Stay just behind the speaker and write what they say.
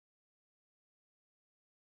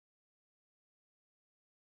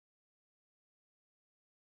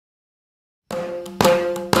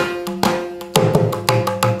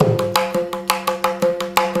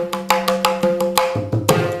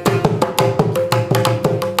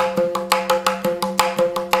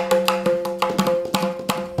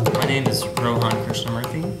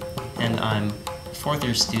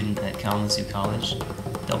fourth-year student at Kalamazoo College,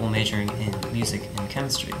 double majoring in music and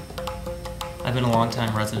chemistry. I've been a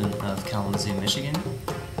longtime resident of Kalamazoo, Michigan,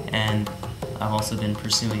 and I've also been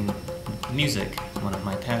pursuing music, one of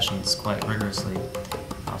my passions, quite rigorously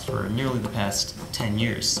for nearly the past 10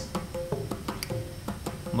 years.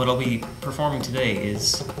 What I'll be performing today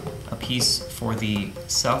is a piece for the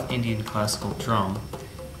South Indian classical drum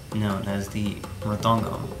known as the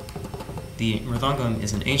Mridangam. The Mridangam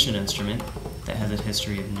is an ancient instrument that has a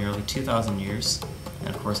history of nearly 2,000 years, and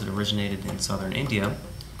of course it originated in southern India.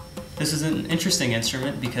 This is an interesting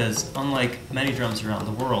instrument because, unlike many drums around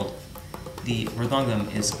the world, the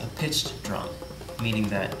Mridangam is a pitched drum, meaning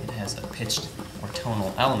that it has a pitched or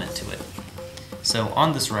tonal element to it. So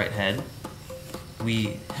on this right head,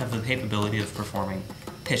 we have the capability of performing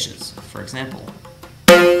pitches, for example.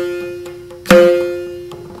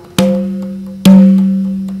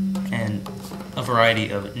 And a variety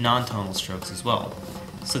of non-tonal strokes as well.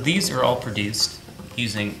 So these are all produced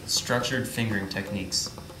using structured fingering techniques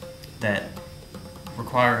that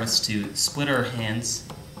require us to split our hands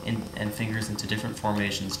and fingers into different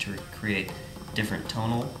formations to create different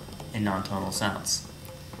tonal and non-tonal sounds.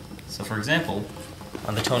 So for example,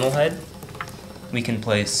 on the tonal head, we can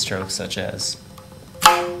play strokes such as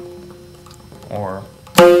or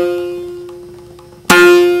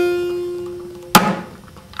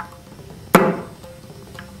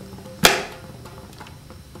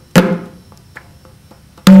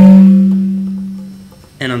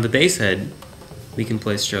and on the bass head, we can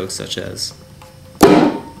play strokes such as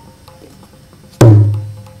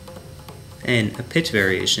and a pitch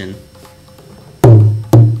variation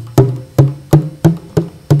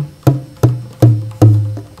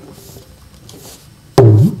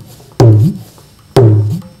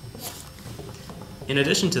In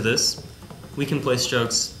addition to this, we can play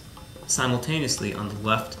strokes simultaneously on the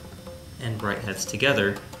left and right heads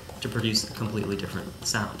together to produce a completely different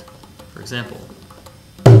sound. For example,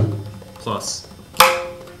 plus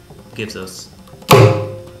gives us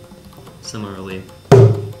similarly,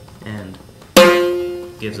 and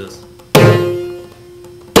gives us.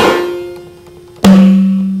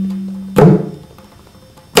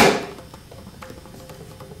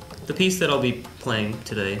 The piece that I'll be playing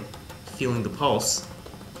today, Feeling the Pulse,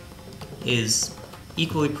 is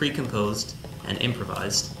equally pre-composed and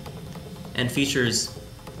improvised, and features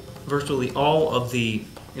virtually all of the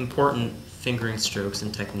important fingering strokes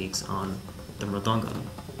and techniques on the Mridangam.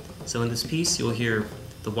 So in this piece you'll hear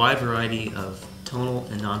the wide variety of tonal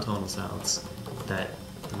and non-tonal sounds that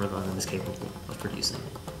the Mridangam is capable of producing.